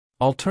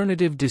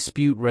Alternative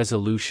dispute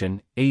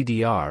resolution,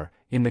 ADR,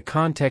 in the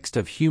context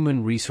of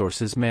human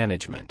resources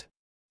management.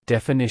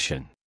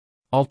 Definition.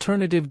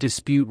 Alternative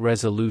dispute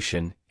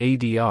resolution,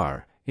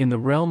 ADR, in the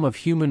realm of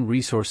human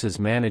resources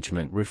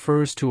management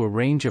refers to a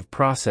range of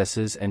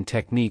processes and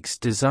techniques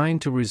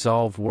designed to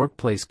resolve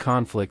workplace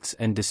conflicts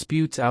and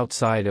disputes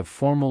outside of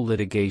formal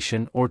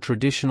litigation or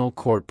traditional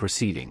court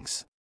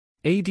proceedings.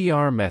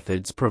 ADR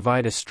methods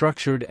provide a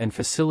structured and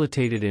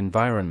facilitated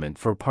environment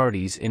for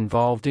parties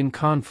involved in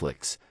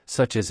conflicts,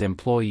 such as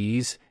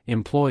employees,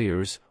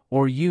 employers,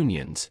 or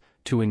unions,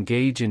 to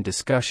engage in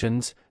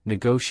discussions,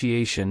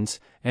 negotiations,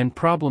 and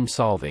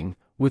problem-solving,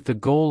 with the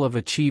goal of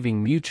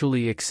achieving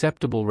mutually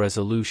acceptable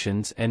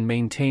resolutions and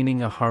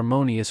maintaining a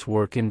harmonious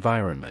work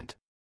environment.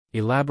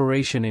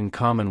 Elaboration in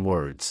common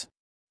words.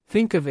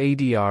 Think of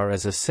ADR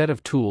as a set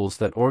of tools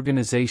that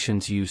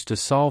organizations use to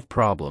solve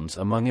problems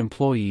among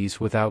employees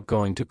without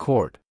going to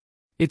court.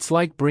 It's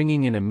like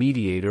bringing in a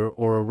mediator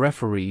or a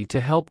referee to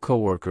help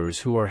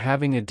coworkers who are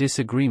having a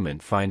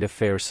disagreement find a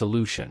fair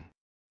solution.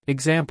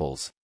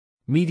 Examples.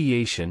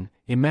 Mediation.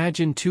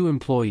 Imagine two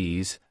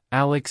employees,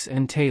 Alex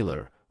and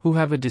Taylor, who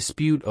have a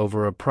dispute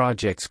over a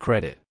project's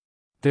credit.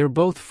 They're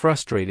both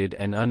frustrated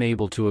and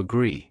unable to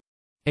agree.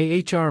 A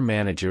HR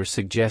manager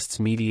suggests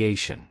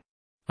mediation.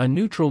 A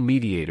neutral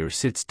mediator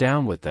sits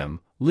down with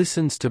them,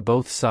 listens to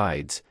both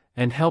sides,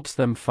 and helps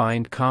them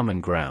find common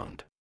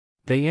ground.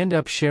 They end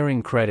up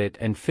sharing credit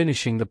and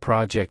finishing the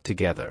project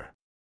together.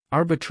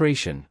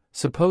 Arbitration.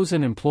 Suppose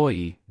an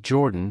employee,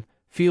 Jordan,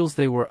 feels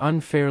they were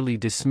unfairly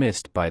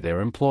dismissed by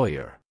their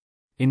employer.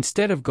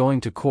 Instead of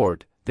going to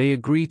court, they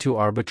agree to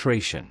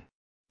arbitration.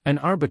 An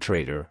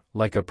arbitrator,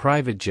 like a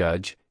private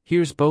judge,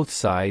 hears both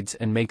sides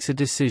and makes a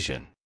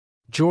decision.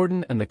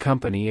 Jordan and the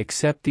company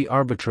accept the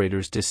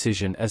arbitrator's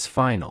decision as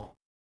final.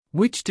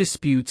 Which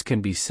disputes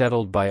can be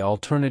settled by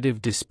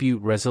alternative dispute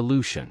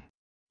resolution?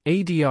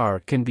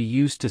 ADR can be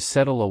used to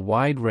settle a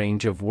wide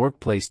range of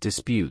workplace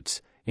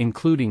disputes,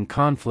 including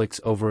conflicts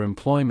over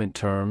employment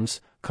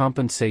terms,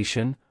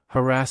 compensation,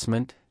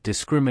 harassment,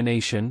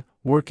 discrimination,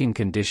 working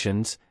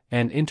conditions,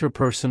 and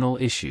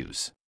interpersonal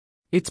issues.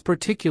 It's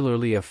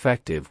particularly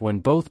effective when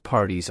both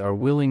parties are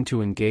willing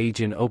to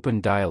engage in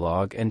open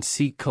dialogue and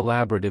seek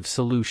collaborative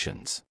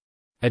solutions.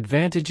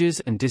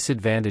 Advantages and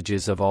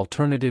disadvantages of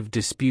alternative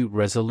dispute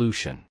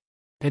resolution.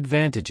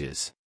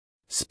 Advantages.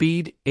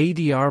 Speed.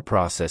 ADR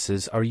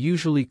processes are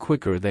usually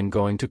quicker than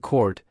going to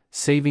court,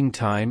 saving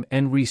time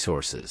and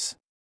resources.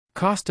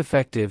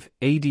 Cost-effective.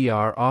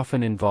 ADR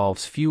often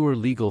involves fewer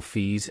legal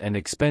fees and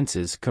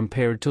expenses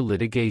compared to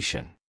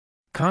litigation.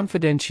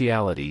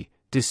 Confidentiality.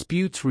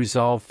 Disputes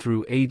resolved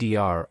through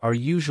ADR are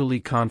usually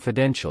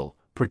confidential,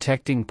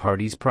 protecting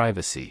parties'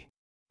 privacy.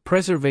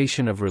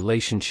 Preservation of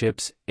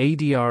relationships.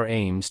 ADR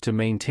aims to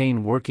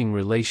maintain working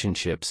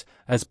relationships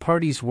as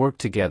parties work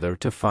together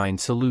to find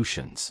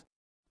solutions.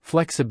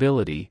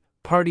 Flexibility.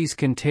 Parties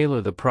can tailor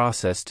the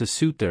process to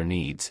suit their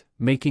needs,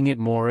 making it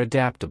more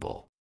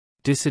adaptable.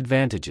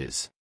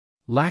 Disadvantages.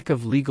 Lack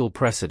of legal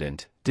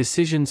precedent.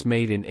 Decisions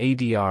made in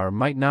ADR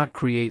might not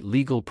create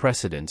legal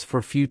precedents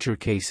for future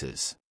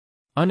cases.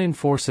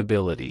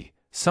 Unenforceability.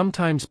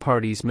 Sometimes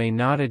parties may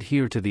not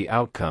adhere to the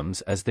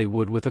outcomes as they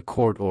would with a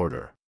court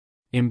order.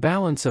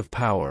 Imbalance of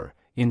power.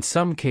 In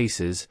some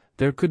cases,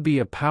 there could be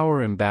a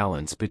power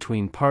imbalance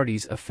between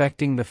parties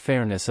affecting the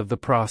fairness of the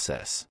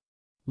process.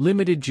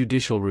 Limited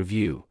judicial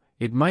review.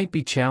 It might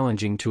be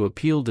challenging to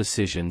appeal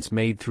decisions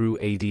made through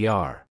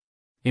ADR.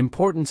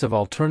 Importance of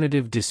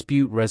alternative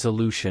dispute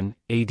resolution,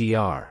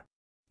 ADR.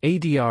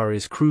 ADR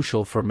is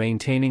crucial for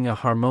maintaining a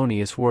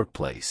harmonious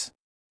workplace.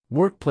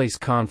 Workplace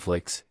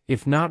conflicts,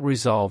 if not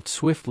resolved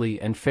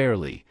swiftly and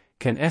fairly,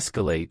 can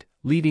escalate,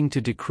 leading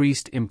to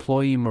decreased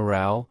employee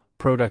morale,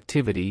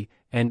 productivity,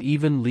 and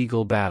even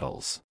legal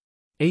battles.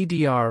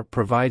 ADR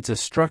provides a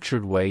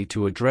structured way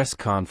to address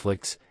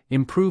conflicts,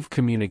 improve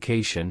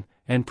communication,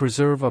 and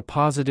preserve a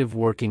positive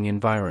working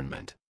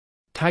environment.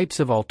 Types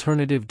of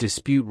alternative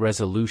dispute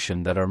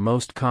resolution that are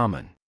most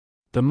common.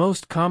 The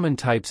most common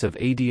types of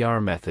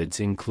ADR methods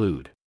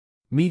include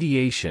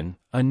mediation.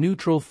 A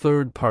neutral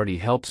third party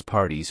helps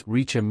parties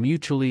reach a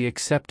mutually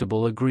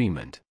acceptable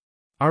agreement.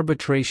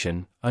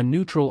 Arbitration. A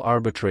neutral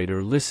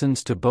arbitrator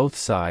listens to both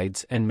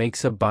sides and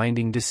makes a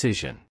binding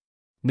decision.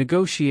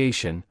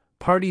 Negotiation.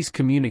 Parties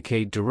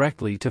communicate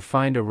directly to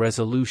find a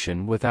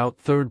resolution without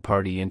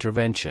third-party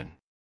intervention.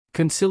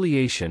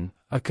 Conciliation.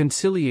 A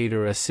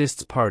conciliator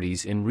assists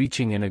parties in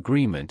reaching an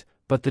agreement,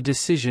 but the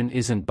decision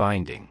isn't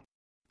binding.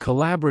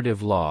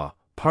 Collaborative law.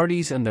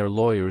 Parties and their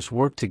lawyers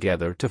work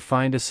together to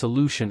find a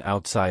solution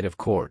outside of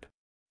court.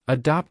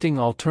 Adopting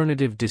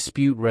alternative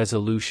dispute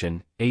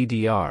resolution,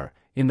 ADR,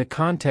 in the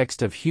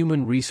context of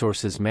human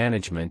resources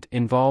management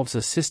involves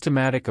a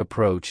systematic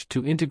approach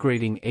to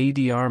integrating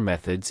ADR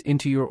methods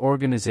into your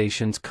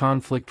organization's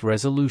conflict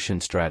resolution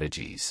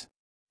strategies.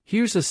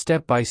 Here's a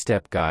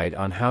step-by-step guide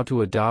on how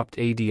to adopt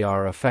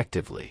ADR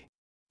effectively.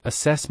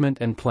 Assessment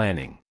and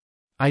planning.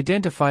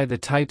 Identify the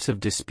types of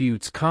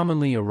disputes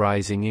commonly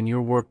arising in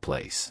your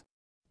workplace.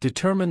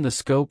 Determine the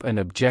scope and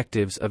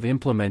objectives of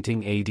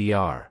implementing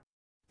ADR.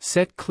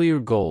 Set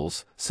clear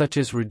goals, such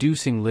as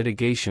reducing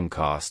litigation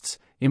costs,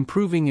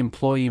 improving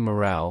employee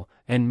morale,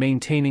 and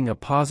maintaining a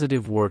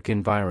positive work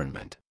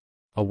environment.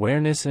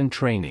 Awareness and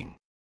training.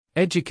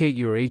 Educate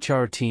your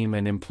HR team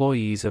and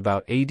employees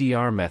about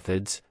ADR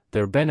methods,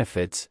 their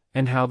benefits,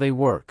 and how they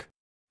work.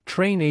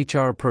 Train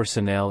HR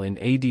personnel in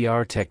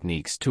ADR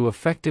techniques to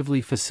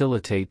effectively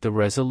facilitate the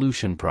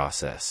resolution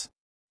process.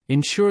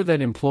 Ensure that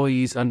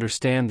employees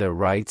understand their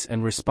rights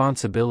and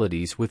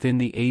responsibilities within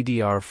the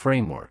ADR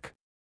framework.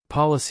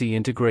 Policy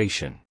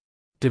integration.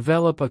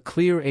 Develop a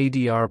clear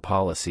ADR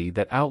policy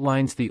that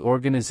outlines the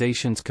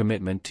organization's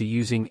commitment to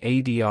using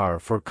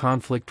ADR for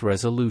conflict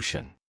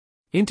resolution.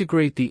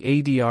 Integrate the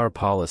ADR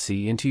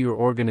policy into your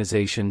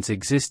organization's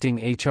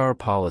existing HR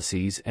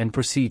policies and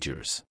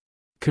procedures.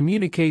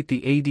 Communicate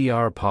the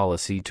ADR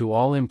policy to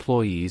all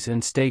employees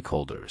and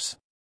stakeholders.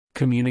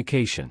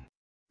 Communication.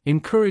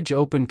 Encourage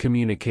open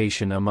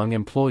communication among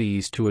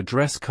employees to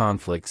address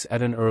conflicts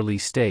at an early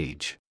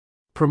stage.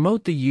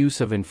 Promote the use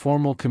of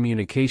informal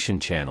communication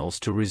channels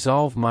to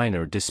resolve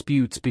minor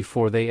disputes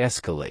before they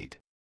escalate.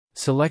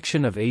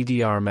 Selection of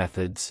ADR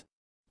methods.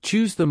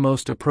 Choose the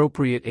most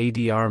appropriate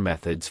ADR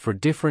methods for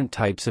different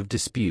types of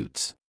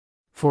disputes.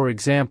 For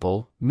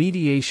example,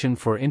 mediation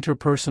for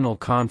interpersonal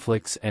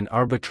conflicts and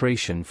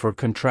arbitration for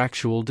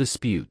contractual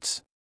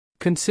disputes.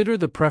 Consider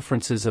the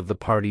preferences of the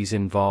parties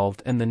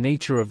involved and the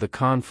nature of the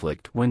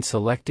conflict when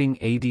selecting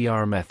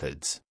ADR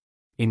methods.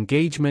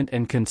 Engagement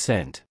and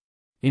consent.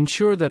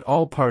 Ensure that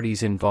all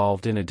parties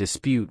involved in a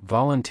dispute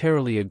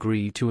voluntarily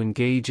agree to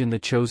engage in the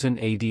chosen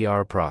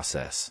ADR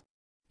process.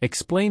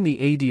 Explain the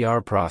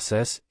ADR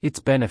process, its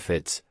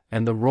benefits,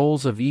 and the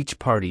roles of each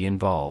party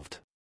involved.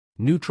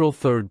 Neutral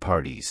third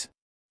parties.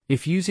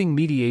 If using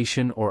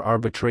mediation or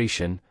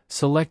arbitration,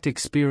 select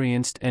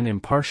experienced and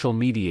impartial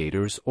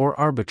mediators or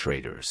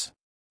arbitrators.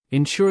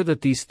 Ensure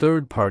that these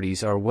third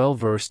parties are well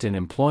versed in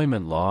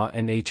employment law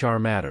and HR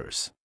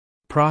matters.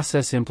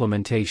 Process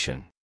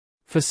implementation.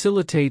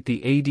 Facilitate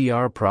the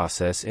ADR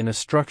process in a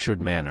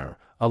structured manner,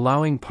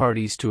 allowing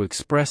parties to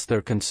express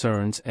their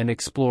concerns and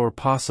explore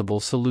possible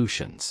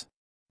solutions.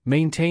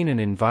 Maintain an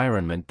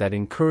environment that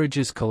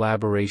encourages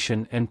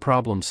collaboration and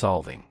problem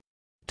solving.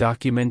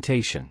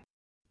 Documentation.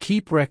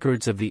 Keep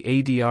records of the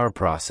ADR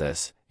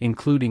process,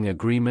 including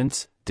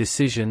agreements,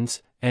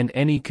 decisions, and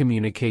any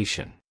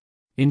communication.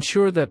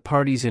 Ensure that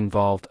parties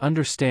involved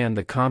understand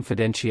the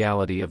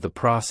confidentiality of the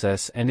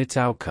process and its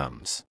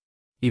outcomes.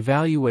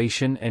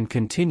 Evaluation and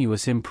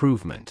continuous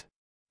improvement.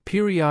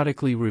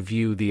 Periodically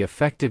review the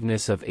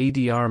effectiveness of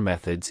ADR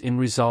methods in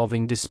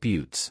resolving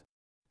disputes.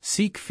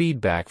 Seek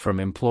feedback from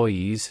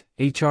employees,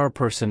 HR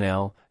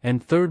personnel,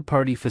 and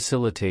third-party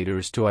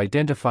facilitators to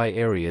identify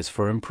areas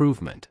for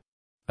improvement.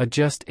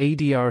 Adjust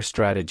ADR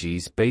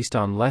strategies based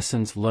on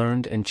lessons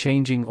learned and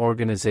changing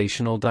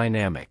organizational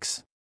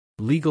dynamics.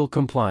 Legal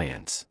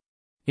compliance.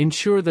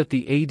 Ensure that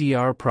the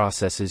ADR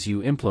processes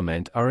you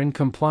implement are in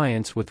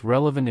compliance with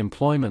relevant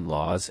employment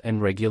laws and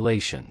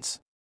regulations.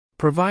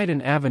 Provide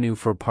an avenue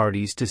for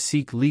parties to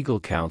seek legal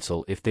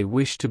counsel if they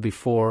wish to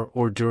before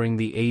or during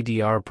the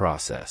ADR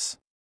process.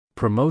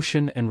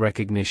 Promotion and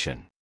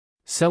recognition.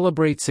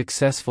 Celebrate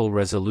successful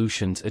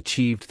resolutions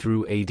achieved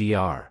through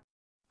ADR.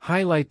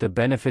 Highlight the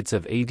benefits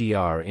of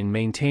ADR in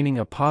maintaining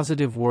a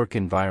positive work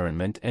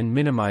environment and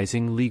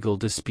minimizing legal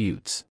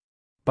disputes.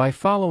 By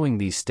following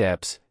these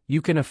steps,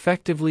 you can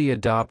effectively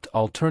adopt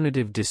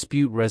alternative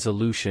dispute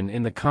resolution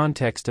in the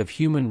context of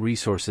human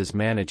resources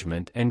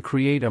management and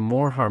create a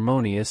more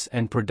harmonious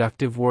and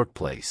productive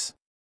workplace.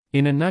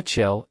 In a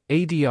nutshell,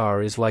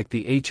 ADR is like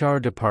the HR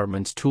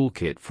department's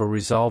toolkit for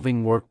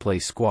resolving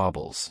workplace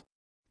squabbles.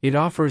 It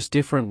offers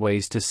different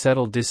ways to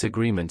settle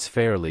disagreements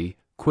fairly,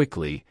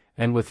 quickly,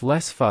 and with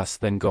less fuss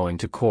than going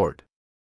to court.